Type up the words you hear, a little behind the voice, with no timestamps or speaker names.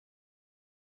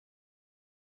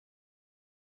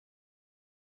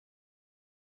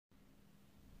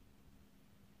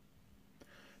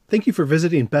Thank you for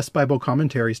visiting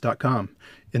bestbiblecommentaries.com.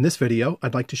 In this video,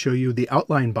 I'd like to show you the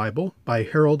Outline Bible by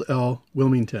Harold L.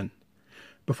 Wilmington.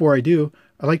 Before I do,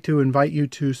 I'd like to invite you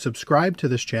to subscribe to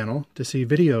this channel to see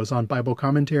videos on Bible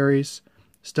commentaries,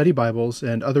 study Bibles,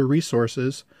 and other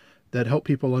resources that help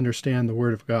people understand the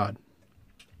Word of God.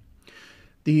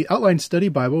 The Outline Study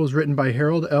Bible is written by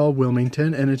Harold L.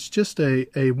 Wilmington, and it's just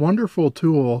a wonderful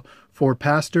tool for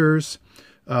pastors,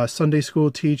 Sunday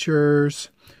school teachers,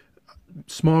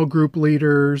 small group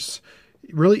leaders,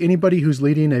 really anybody who's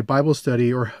leading a Bible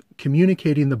study or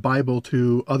communicating the Bible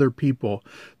to other people.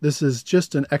 This is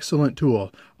just an excellent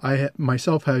tool. I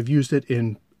myself have used it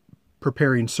in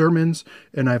preparing sermons,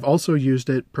 and I've also used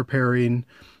it preparing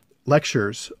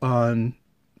lectures on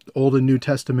Old and New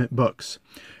Testament books.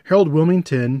 Harold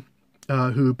Wilmington,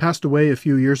 who passed away a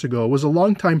few years ago, was a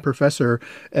longtime professor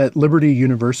at Liberty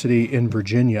University in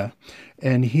Virginia,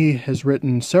 and he has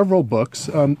written several books.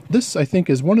 This, I think,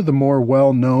 is one of the more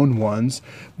well-known ones,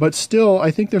 but still, I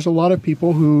think there's a lot of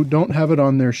people who don't have it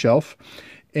on their shelf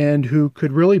and who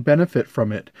could really benefit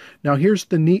from it. Now, here's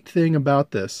the neat thing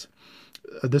about this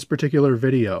particular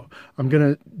video. I'm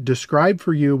going to describe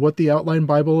for you what the Outline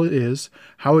Bible is,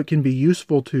 how it can be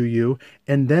useful to you,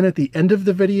 and then at the end of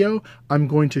the video, I'm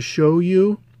going to show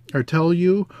you or tell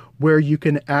you where you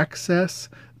can access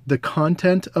the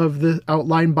content of the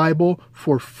Outline Bible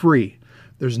for free.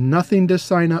 There's nothing to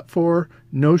sign up for,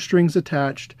 no strings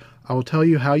attached. I will tell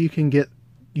you how you can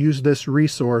use this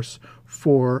resource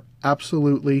for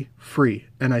absolutely free,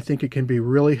 and I think it can be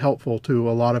really helpful to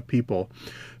a lot of people.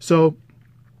 So,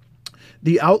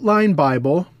 the Outline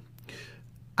Bible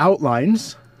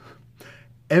outlines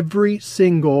every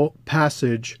single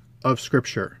passage of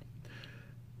Scripture.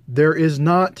 There is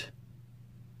not,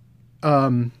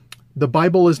 the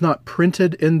Bible is not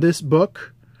printed in this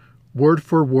book word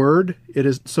for word.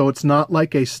 So it's not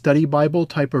like a study Bible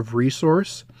type of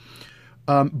resource.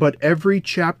 But every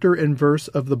chapter and verse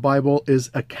of the Bible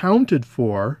is accounted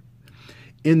for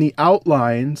in the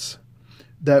outlines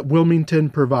that Wilmington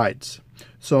provides.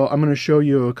 So I'm going to show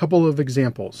you a couple of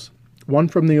examples, one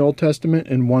from the Old Testament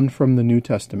and one from the New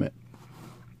Testament.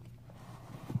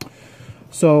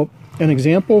 So an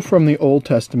example from the Old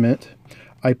Testament,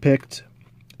 I picked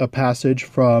a passage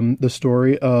from the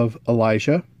story of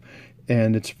Elijah,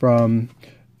 and it's from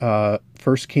 1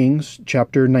 Kings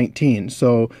chapter 19.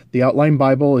 So the Outline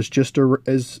Bible is just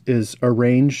is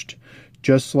arranged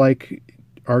just like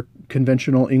our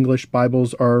conventional English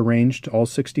Bibles are arranged. All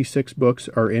 66 books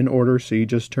are in order, so you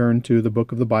just turn to the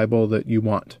book of the Bible that you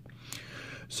want.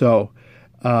 So,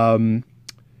 1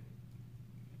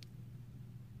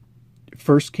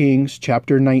 Kings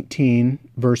chapter 19,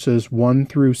 verses 1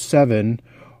 through 7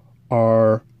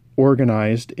 are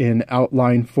organized in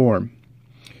outline form.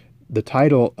 The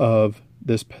title of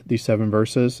these 7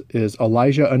 verses is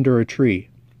Elijah Under a Tree.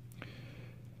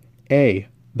 A.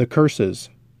 The Curses.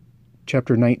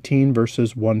 Chapter 19,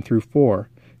 verses 1 through 4.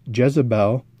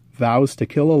 Jezebel vows to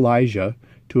kill Elijah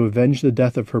to avenge the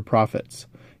death of her prophets.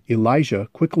 Elijah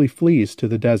quickly flees to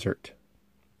the desert.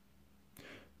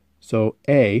 So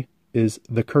A is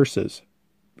the curses,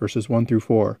 verses 1 through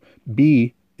 4.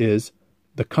 B is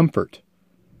the comfort,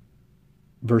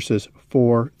 verses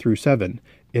 4 through 7.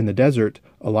 In the desert,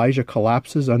 Elijah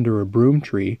collapses under a broom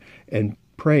tree and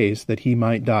prays that he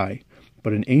might die,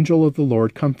 but an angel of the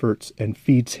Lord comforts and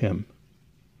feeds him.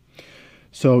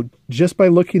 So just by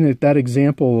looking at that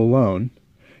example alone,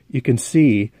 you can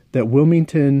see that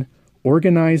Wilmington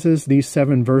organizes these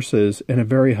 7 verses in a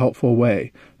very helpful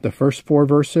way. The first 4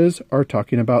 verses are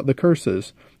talking about the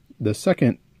curses. The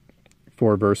second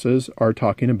 4 verses are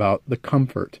talking about the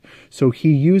comfort. So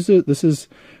he uses, this is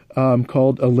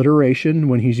called alliteration,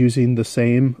 when he's using the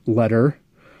same letter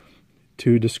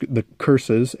to the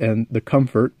curses and the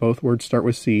comfort. Both words start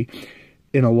with C.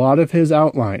 In a lot of his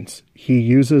outlines, he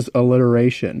uses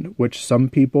alliteration, which some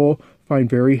people find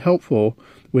very helpful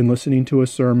when listening to a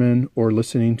sermon or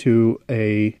listening to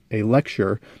a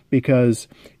lecture, because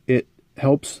it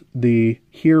helps the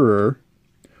hearer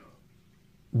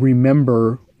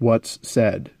remember what's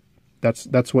said.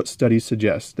 That's what studies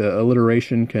suggest. The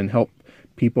alliteration can help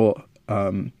people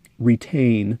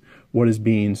retain what is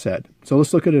being said. So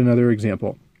let's look at another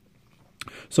example.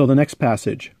 So the next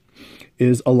passage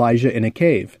is Elijah in a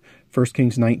cave. 1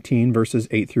 Kings 19, verses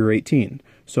 8 through 18.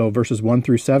 So verses 1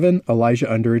 through 7,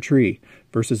 Elijah under a tree.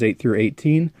 Verses 8 through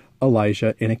 18,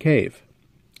 Elijah in a cave.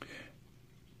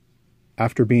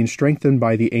 After being strengthened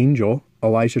by the angel,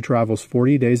 Elijah travels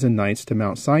 40 days and nights to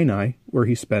Mount Sinai, where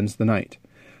he spends the night.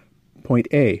 Point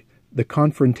A, the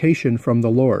confrontation from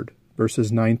the Lord.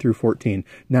 verses 9 through 14.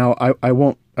 Now, I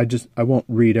won't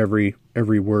read every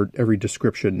word, every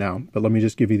description now, but let me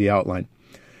just give you the outline.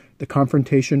 The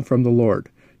confrontation from the Lord,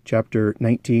 chapter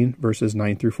 19, verses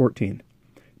 9 through 14.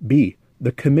 B,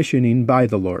 the commissioning by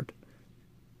the Lord,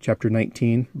 chapter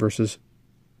 19, verses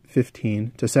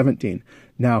 15 to 17.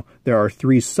 Now, there are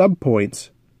 3 subpoints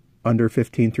under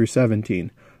 15 through 17.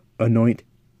 Anoint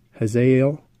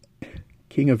Hazael,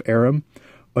 king of Aram.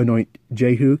 Anoint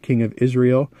Jehu, king of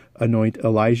Israel. Anoint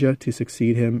Elijah to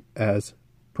succeed him as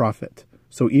prophet.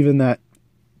 So even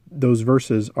those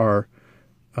verses are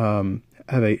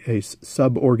have a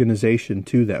sub-organization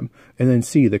to them. And then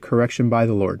C, the correction by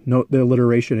the Lord. Note the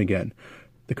alliteration again.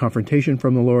 The confrontation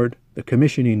from the Lord, the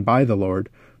commissioning by the Lord,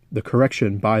 the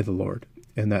correction by the Lord.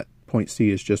 And that point C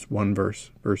is just one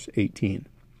verse, verse 18.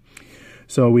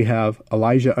 So we have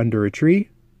Elijah under a tree,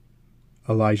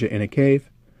 Elijah in a cave,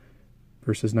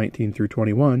 verses 19 through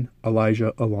 21,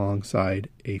 Elijah alongside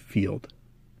a field.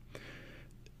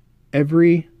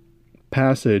 Every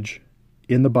passage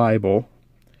in the Bible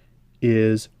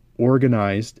is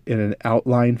organized in an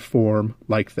outline form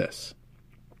like this.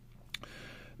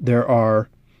 There are,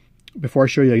 before I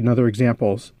show you another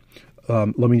examples,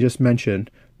 let me just mention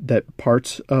that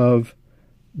parts of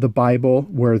the Bible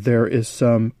where there is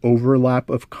some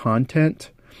overlap of content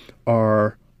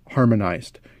are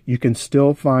harmonized. You can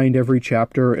still find every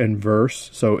chapter and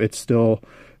verse, so it's still,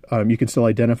 you can still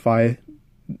identify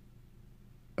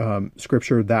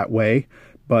scripture that way.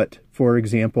 But for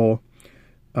example,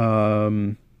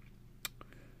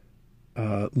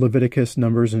 Leviticus,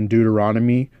 Numbers, and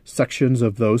Deuteronomy, sections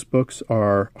of those books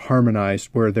are harmonized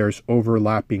where there's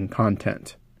overlapping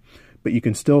content. But you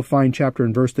can still find chapter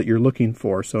and verse that you're looking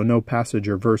for, so no passage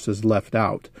or verse is left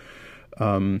out.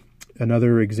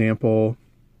 Another example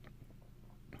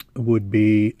would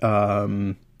be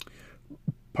there's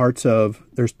parts of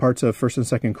 1st and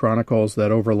 2nd Chronicles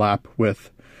that overlap with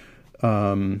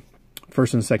 1st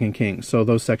and 2nd Kings. So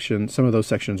some of those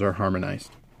sections are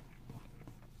harmonized.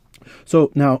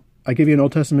 So now I give you an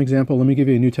Old Testament example. Let me give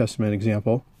you a New Testament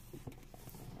example.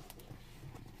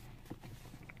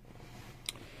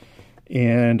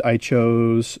 And I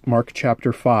chose Mark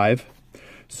chapter 5.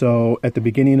 So at the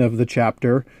beginning of the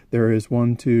chapter, there is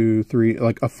 1, 2, 3,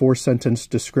 like a 4-sentence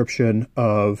description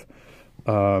of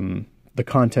the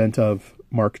content of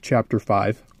Mark chapter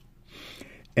 5.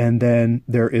 And then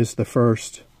there is the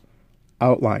first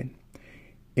outline.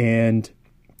 And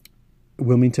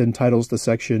Wilmington titles the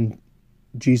section,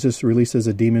 Jesus Releases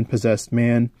a Demon-Possessed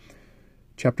Man,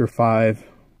 chapter 5,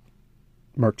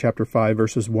 Mark chapter 5,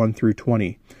 verses 1 through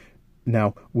 20.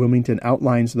 Now, Wilmington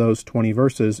outlines those 20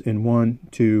 verses in 1,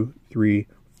 2, 3,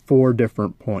 4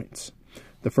 different points.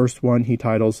 The first one he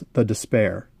titles The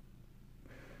Despair.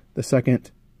 The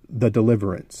second, The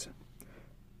Deliverance.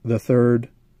 The third,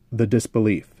 The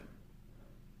Disbelief.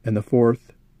 And the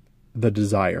fourth, The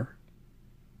Desire.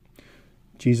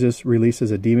 Jesus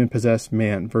releases a demon-possessed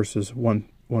man, verses 1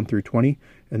 through 20,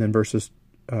 and then verses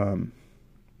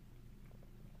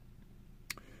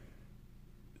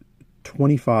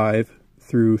 25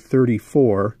 through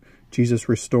 34, Jesus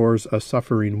restores a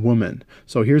suffering woman.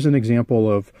 So here's an example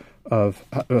of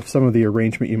some of the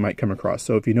arrangement you might come across.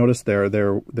 So if you notice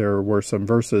there were some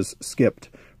verses skipped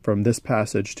from this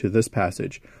passage to this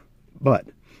passage, but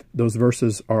those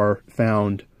verses are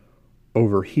found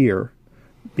over here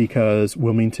because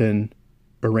Wilmington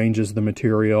arranges the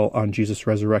material on Jesus'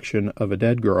 resurrection of a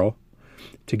dead girl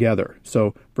together.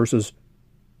 So verses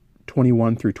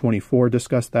 21 through 24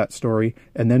 discuss that story,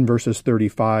 and then verses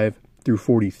 35 through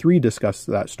 43 discuss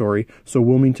that story. So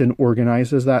Wilmington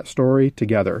organizes that story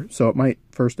together. So it might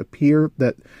first appear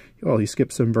that, well, he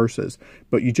skipped some verses,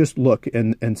 but you just look,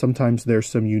 and sometimes there's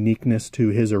some uniqueness to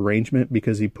his arrangement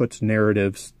because he puts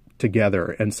narratives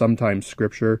together, and sometimes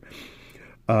scripture,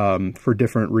 for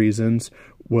different reasons,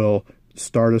 will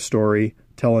start a story,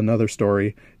 tell another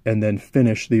story, and then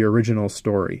finish the original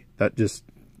story.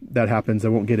 That happens. I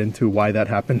won't get into why that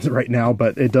happens right now,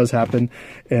 but it does happen.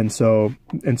 And so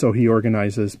he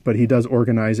organizes, but he does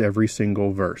organize every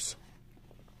single verse.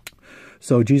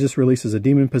 So Jesus releases a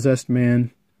demon-possessed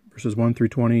man, verses 1 through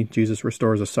 20. Jesus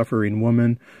restores a suffering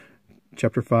woman,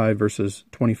 chapter 5, verses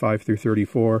 25 through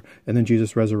 34. And then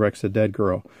Jesus resurrects a dead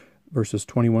girl, verses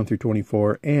 21 through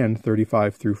 24 and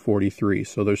 35 through 43.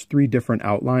 So there's 3 different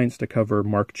outlines to cover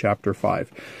Mark chapter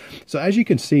 5. So as you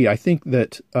can see, I think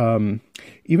that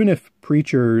even if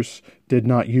preachers did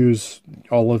not use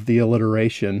all of the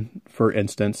alliteration, for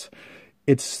instance,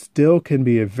 it still can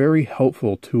be a very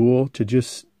helpful tool to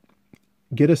just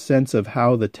get a sense of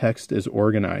how the text is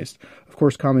organized. Of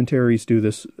course, commentaries do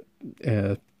this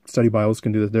study Bibles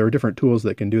can do this. There are different tools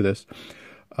that can do this.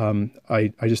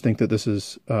 I just think that this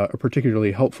is a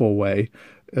particularly helpful way,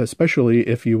 especially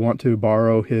if you want to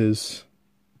borrow his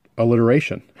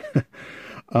alliteration,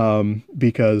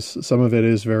 because some of it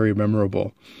is very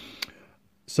memorable.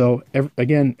 So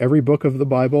again, every book of the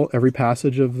Bible, every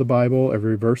passage of the Bible,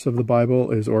 every verse of the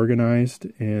Bible is organized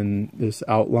in this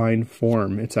outline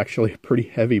form. It's actually a pretty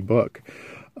heavy book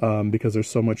because there's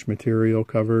so much material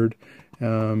covered.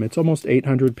 It's almost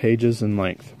 800 pages in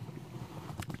length.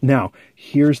 Now,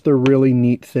 here's the really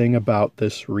neat thing about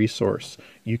this resource.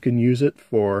 You can use it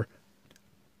for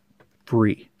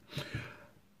free.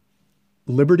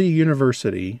 Liberty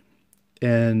University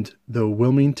and the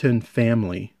Wilmington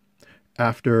family,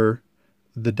 after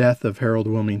the death of Harold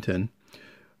Wilmington,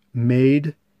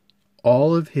 made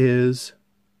all of his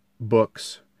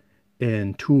books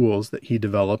and tools that he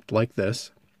developed like this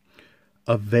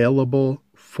available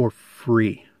for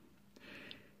free.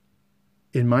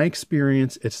 In my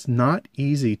experience, it's not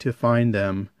easy to find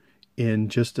them in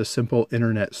just a simple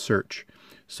internet search.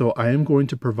 So I am going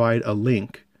to provide a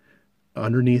link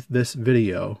underneath this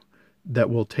video that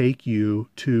will take you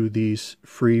to these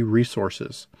free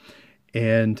resources.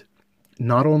 And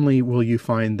not only will you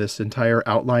find this entire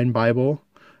outline Bible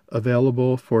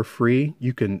available for free,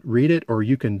 you can read it or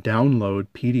you can download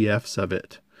PDFs of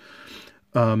it.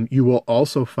 You will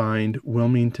also find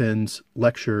Wilmington's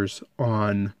lectures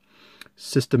on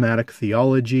systematic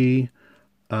theology,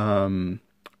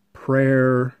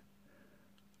 prayer,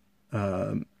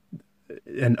 and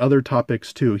other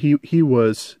topics too. He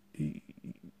wrote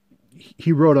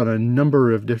on a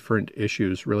number of different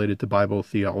issues related to Bible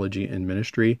theology and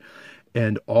ministry,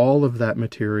 and all of that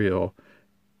material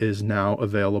is now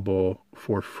available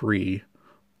for free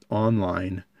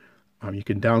online. You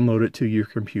can download it to your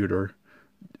computer.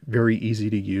 Very easy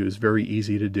to use, very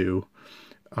easy to do.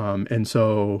 And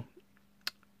so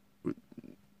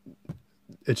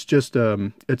it's just,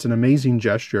 it's an amazing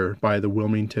gesture by the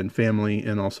Wilmington family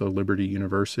and also Liberty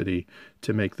University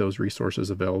to make those resources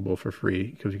available for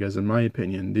free. Because in my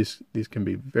opinion, these can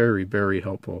be very, very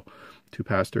helpful to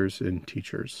pastors and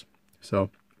teachers.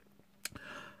 So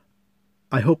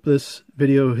I hope this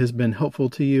video has been helpful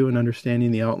to you in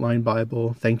understanding the Outline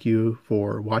Bible. Thank you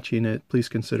for watching it. Please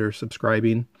consider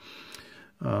subscribing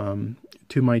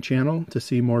to my channel to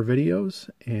see more videos.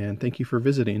 And thank you for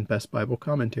visiting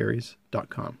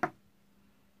bestbiblecommentaries.com.